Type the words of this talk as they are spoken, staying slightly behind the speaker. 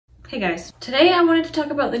Hey guys, today I wanted to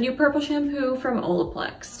talk about the new purple shampoo from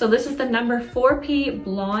Olaplex. So this is the number 4P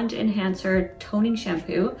Blonde Enhancer Toning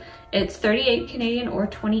Shampoo. It's 38 Canadian or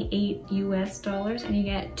 28 US dollars and you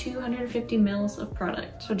get 250 mils of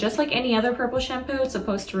product. So just like any other purple shampoo, it's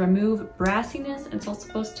supposed to remove brassiness and it's also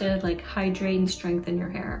supposed to like hydrate and strengthen your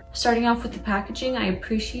hair. Starting off with the packaging, I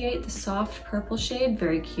appreciate the soft purple shade,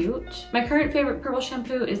 very cute. My current favorite purple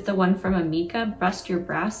shampoo is the one from Amika, Bust Your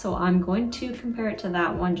Brass, so I'm going to compare it to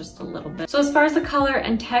that one just a little bit. So as far as the color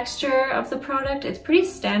and texture of the product, it's pretty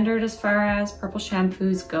standard as far as purple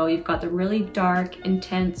shampoos go. You've got the really dark,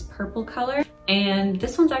 intense purple color, and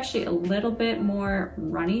this one's actually a little bit more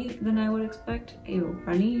runny than I would expect. Ew,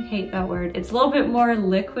 runny? Hate that word. It's a little bit more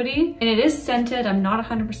liquidy, and it is scented. I'm not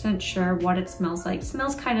 100% sure what it smells like. It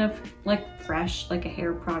smells kind of like fresh, like a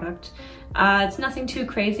hair product. It's nothing too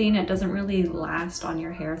crazy and it doesn't really last on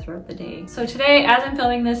your hair throughout the day. So today, as I'm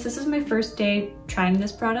filming this is my first day trying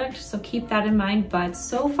this product, so keep that in mind, but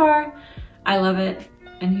so far I love it.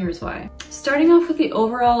 And here's why. Starting off with the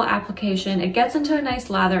overall application, it gets into a nice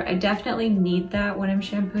lather. I definitely need that when I'm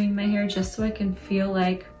shampooing my hair just so I can feel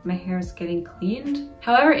like my hair is getting cleaned.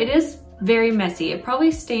 However, it is very messy. It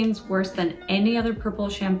probably stains worse than any other purple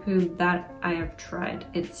shampoo that I have tried.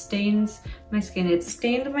 It stains my skin. It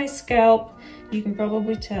stained my scalp. You can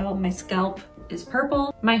probably tell my scalp is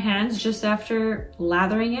purple. My hands, just after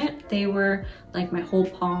lathering it, they were like, my whole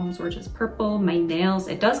palms were just purple. My nails,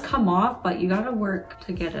 it does come off, but you gotta work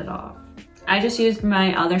to get it off. I just used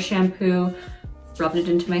my other shampoo, rubbed it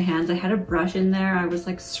into my hands. I had a brush in there. I was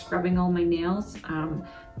like scrubbing all my nails,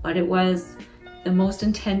 but it was the most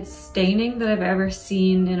intense staining that I've ever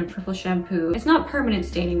seen in a purple shampoo. It's not permanent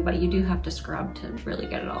staining, but you do have to scrub to really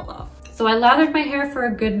get it all off. So I lathered my hair for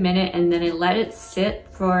a good minute and then I let it sit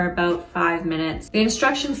for about 5 minutes. The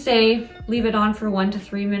instructions say leave it on for 1 to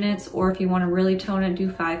 3 minutes, or if you want to really tone it, do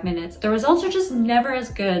 5 minutes. The results are just never as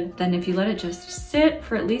good than if you let it just sit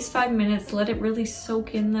for at least 5 minutes, let it really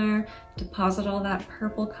soak in there, deposit all that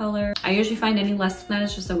purple color. I usually find any less than that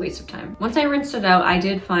is just a waste of time. Once I rinsed it out, I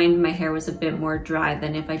did find my hair was a bit more dry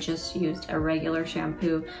than if I just used a regular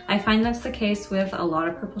shampoo. I find that's the case with a lot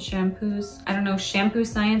of purple shampoos. I don't know, shampoo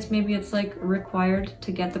science, maybe it's like required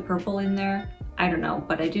to get the purple in there. I don't know,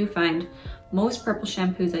 but I do find most purple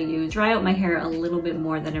shampoos I use dry out my hair a little bit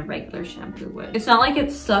more than a regular shampoo would. It's not like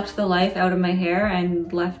it sucked the life out of my hair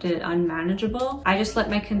and left it unmanageable. I just let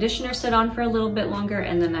my conditioner sit on for a little bit longer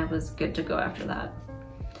and then I was good to go after that.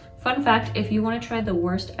 Fun fact, if you want to try the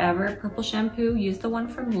worst ever purple shampoo, use the one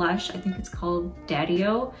from Lush. I think it's called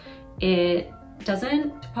Daddy-O. It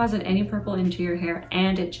doesn't deposit any purple into your hair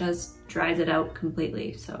and it just dries it out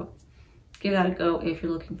completely. So give that a go if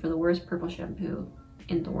you're looking for the worst purple shampoo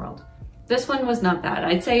in the world. This one was not bad.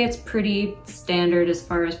 I'd say it's pretty standard as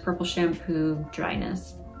far as purple shampoo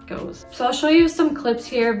dryness goes. So I'll show you some clips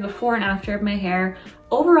here before and after of my hair.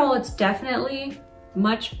 Overall, it's definitely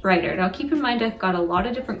much brighter. Now keep in mind, I've got a lot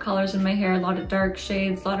of different colors in my hair, a lot of dark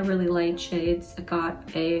shades, a lot of really light shades. I got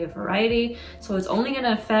a variety, so it's only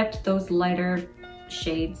gonna affect those lighter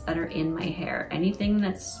shades that are in my hair. Anything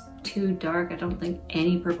that's too dark, I don't think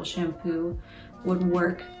any purple shampoo would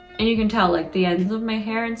work. And you can tell like the ends of my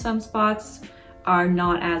hair in some spots are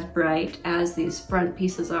not as bright as these front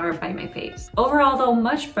pieces are by my face. Overall though,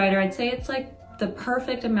 much brighter. I'd say it's like the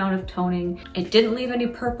perfect amount of toning. It didn't leave any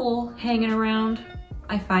purple hanging around.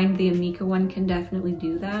 I find the Amika one can definitely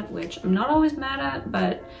do that, which I'm not always mad at,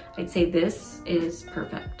 but I'd say this is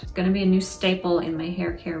perfect. It's gonna be a new staple in my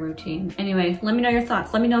hair care routine. Anyway, let me know your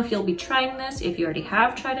thoughts. Let me know if you'll be trying this. If you already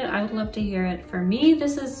have tried it, I would love to hear it. For me,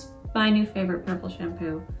 this is my new favorite purple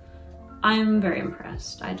shampoo. I'm very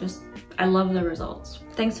impressed. I love the results.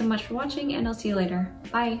 Thanks so much for watching and I'll see you later.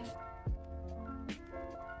 Bye.